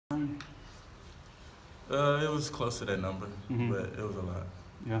It was close to that number, but it was a lot.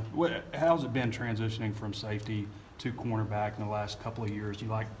 Yeah. How's it been transitioning from safety to cornerback in the last couple of years? Do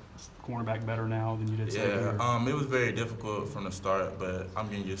you like cornerback better now than you did safety? Yeah, it was very difficult from the start, but I'm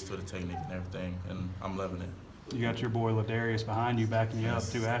getting used to the technique and everything, and I'm loving it. You got your boy Ladarius behind you, backing you up,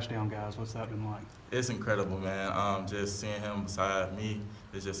 2 Ashdown guys. What's that been like? It's incredible, man. Just seeing him beside me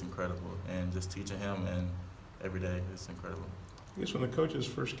is just incredible, and just teaching him and every day is incredible. I guess when the coaches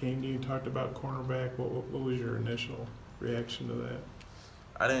first came to you and talked about cornerback, what was your initial reaction to that?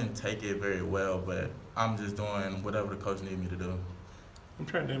 I didn't take it very well, but I'm just doing whatever the coach needed me to do. I'm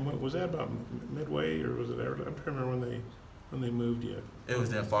trying to. Was that about midway, or was it ever? I'm trying to remember when they moved you. It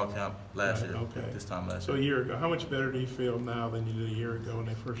was in fall camp last year. Okay. This time last year. So a year ago, how much better do you feel now than you did a year ago when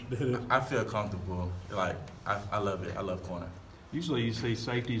they first did it? I feel comfortable. Like I love it. I love corner. Usually you see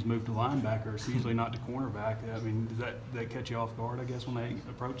safeties move to linebackers, usually not to cornerback. I mean, does that catch you off guard, I guess, when they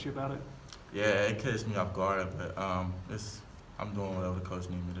approach you about it? Yeah, it catches me off guard, but I'm doing whatever the coach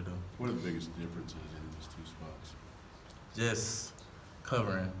needs me to do. What are the biggest differences in these 2 spots? Just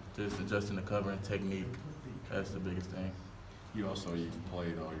covering, just adjusting the covering technique. That's the biggest thing. You've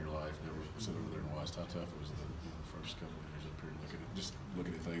played all your life, never sit over there and watched. How tough was the first couple of years up here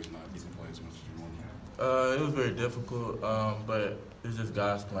looking at things, not getting to play as much as you wanted? It was very difficult, but it's just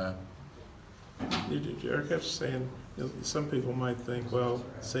God's plan. Eric kept saying, some people might think, well,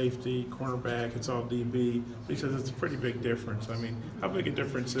 safety, cornerback, it's all DB. He says it's a pretty big difference. I mean, how big a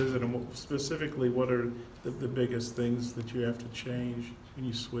difference is it, and specifically, what are the biggest things that you have to change when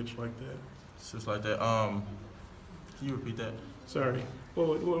you switch like that? It's just like that. Can you repeat that? Sorry.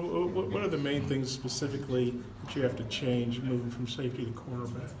 Well, what are the main things specifically that you have to change moving from safety to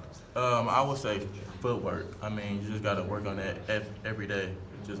cornerback? I would say footwork. I mean, you just got to work on that every day,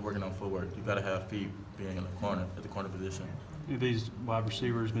 just working on footwork. You got to have feet being in the corner, at the corner position. Have these wide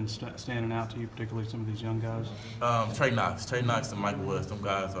receivers been standing out to you, particularly some of these young guys? Trey Knox and Michael Woods, them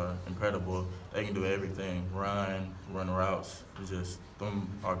guys are incredible. They can do everything, run routes. Them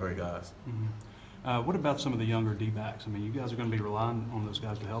are great guys. What about some of the younger D-backs? I mean, you guys are going to be relying on those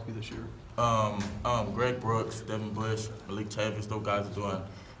guys to help you this year. Greg Brooks, Devin Bush, Malik Chavis, those guys are doing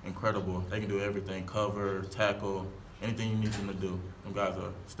incredible. They can do everything, cover, tackle, anything you need them to do. Them guys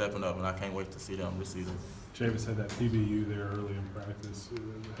are stepping up, and I can't wait to see them this season. Chavis had that PBU there early in practice.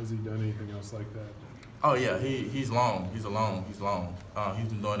 Has he done anything else like that? Oh, yeah, he's long. He's long. He's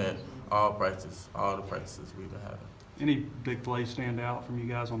been doing that all the practices we've been having. Any big plays stand out from you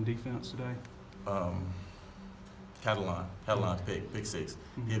guys on defense today? Catalan pick 6.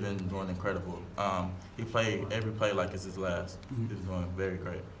 He's been doing incredible. He played every play like it's his last. He's doing very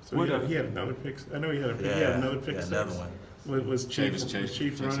great. So he had another pick. I know he had another pick. Yeah, another one. Was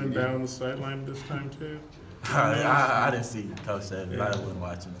Chief running down the sideline this time too? I didn't see Coach that. I wasn't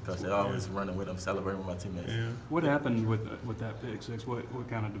watching. Coach that always running with him, celebrating with my teammates. Yeah. What happened with that pick 6? What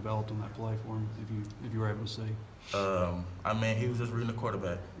kind of developed on that play for him, if you were able to see? I mean, he was just reading the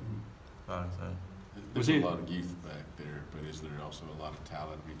quarterback. There's a lot of youth back there, but is there also a lot of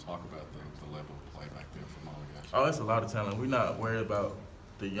talent? I mean, talk about the level of play back there from all the guys. Oh, it's a lot of talent. We're not worried about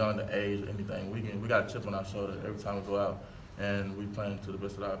the young, the age, or anything. We got a chip on our shoulder every time we go out, and we playing to the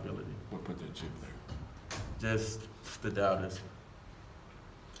best of our ability. What put that chip there? Just the doubters.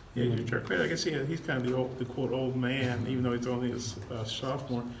 Yeah, you're correct. I guess he's kind of the quote old man, even though he's only a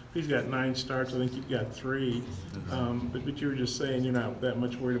sophomore. He's got 9 starts. I think you've got 3. But you were just saying you're not that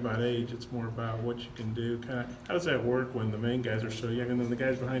much worried about age. It's more about what you can do. How does that work when the main guys are so young and then the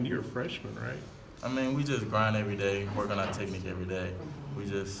guys behind you are freshmen, right? I mean, we just grind every day, work on our technique every day. We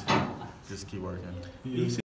just keep working.